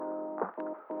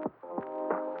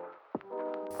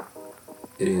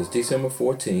It is December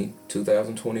 14th,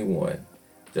 2021.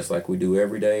 Just like we do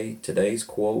every day, today's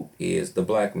quote is the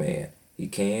black man. He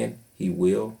can, he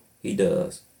will, he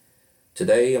does.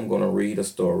 Today I'm going to read a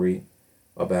story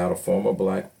about a former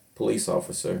black police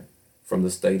officer from the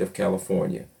state of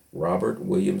California. Robert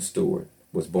William Stewart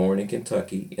was born in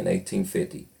Kentucky in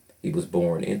 1850. He was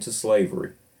born into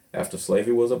slavery. After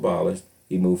slavery was abolished,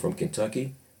 he moved from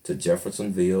Kentucky to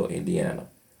Jeffersonville, Indiana.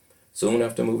 Soon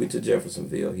after moving to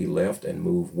Jeffersonville, he left and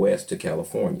moved west to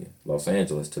California, Los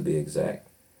Angeles to be exact.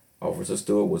 Officer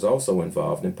Stewart was also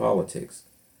involved in politics.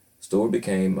 Stewart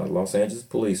became a Los Angeles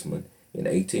policeman in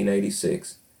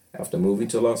 1886. After moving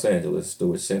to Los Angeles,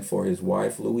 Stewart sent for his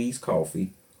wife Louise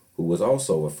Coffey, who was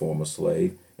also a former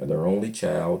slave, and their only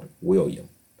child, William.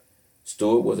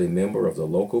 Stewart was a member of the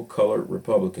local colored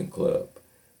Republican Club.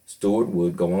 Stewart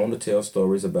would go on to tell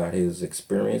stories about his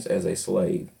experience as a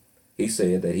slave. He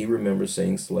said that he remembers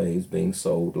seeing slaves being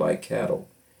sold like cattle,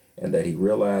 and that he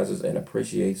realizes and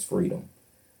appreciates freedom.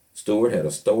 Stewart had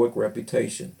a stoic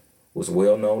reputation, was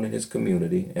well known in his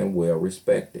community, and well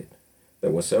respected.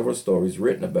 There were several stories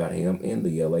written about him in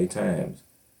the LA Times.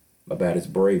 About his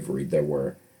bravery, there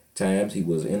were times he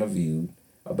was interviewed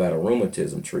about a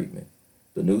rheumatism treatment.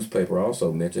 The newspaper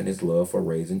also mentioned his love for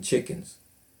raising chickens.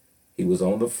 He was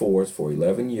on the force for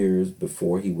 11 years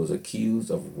before he was accused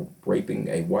of raping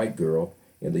a white girl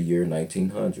in the year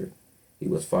 1900. He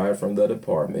was fired from the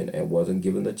department and wasn't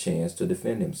given the chance to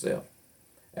defend himself.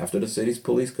 After the city's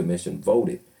police commission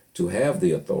voted to have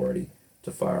the authority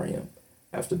to fire him,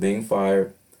 after being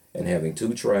fired and having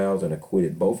two trials and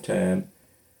acquitted both times,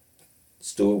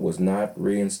 Stewart was not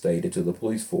reinstated to the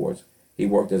police force. He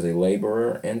worked as a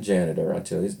laborer and janitor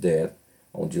until his death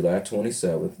on July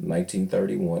 27,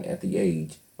 1931, at the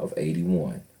age of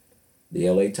 81. The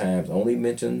LA Times only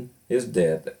mentioned his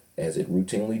death as it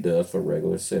routinely does for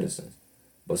regular citizens,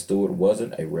 but Stewart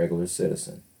wasn't a regular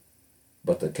citizen.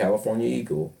 But the California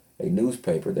Eagle, a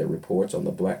newspaper that reports on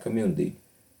the black community,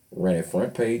 ran a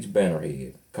front page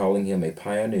bannerhead calling him a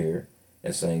pioneer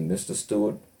and saying Mr.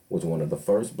 Stewart was one of the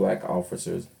first black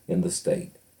officers in the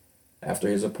state. After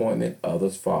his appointment,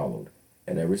 others followed,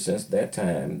 and ever since that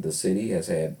time, the city has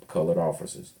had colored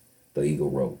officers, the Eagle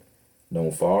wrote.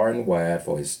 Known far and wide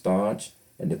for his staunch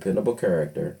and dependable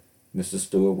character, Mr.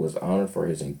 Stewart was honored for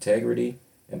his integrity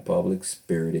and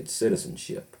public-spirited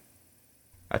citizenship.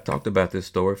 I talked about this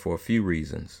story for a few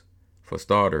reasons. For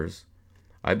starters,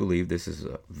 I believe this is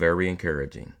very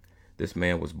encouraging. This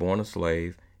man was born a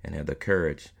slave and had the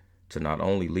courage to not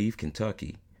only leave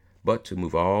Kentucky, but to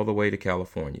move all the way to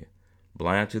California,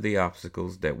 blind to the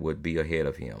obstacles that would be ahead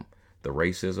of him, the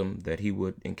racism that he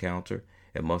would encounter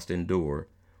and must endure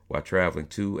while traveling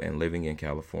to and living in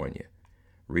California.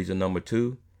 Reason number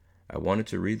two, I wanted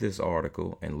to read this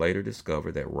article and later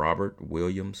discover that Robert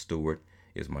William Stewart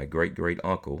is my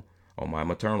great-great-uncle on my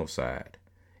maternal side.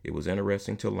 It was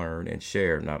interesting to learn and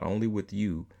share not only with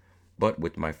you, but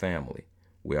with my family.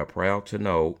 We are proud to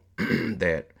know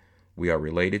that we are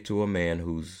related to a man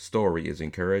whose story is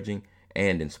encouraging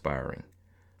and inspiring.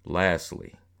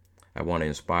 Lastly, I want to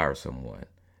inspire someone.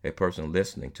 A person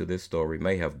listening to this story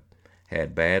may have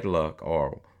had bad luck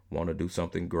or want to do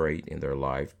something great in their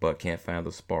life, but can't find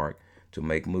the spark to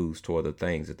make moves toward the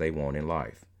things that they want in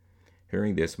life.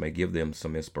 Hearing this may give them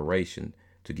some inspiration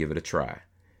to give it a try.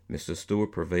 Mr.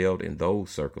 Stewart prevailed in those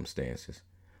circumstances.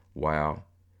 Wow.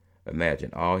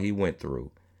 Imagine all he went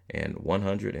through, and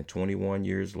 121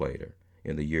 years later,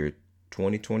 in the year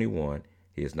 2021,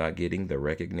 he is not getting the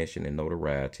recognition and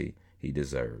notoriety he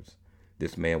deserves.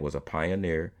 This man was a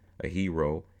pioneer, a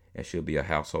hero, and should be a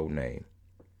household name.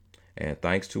 And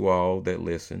thanks to all that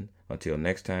listen. Until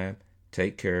next time,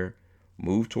 take care,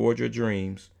 move toward your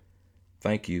dreams.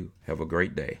 Thank you. Have a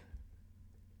great day.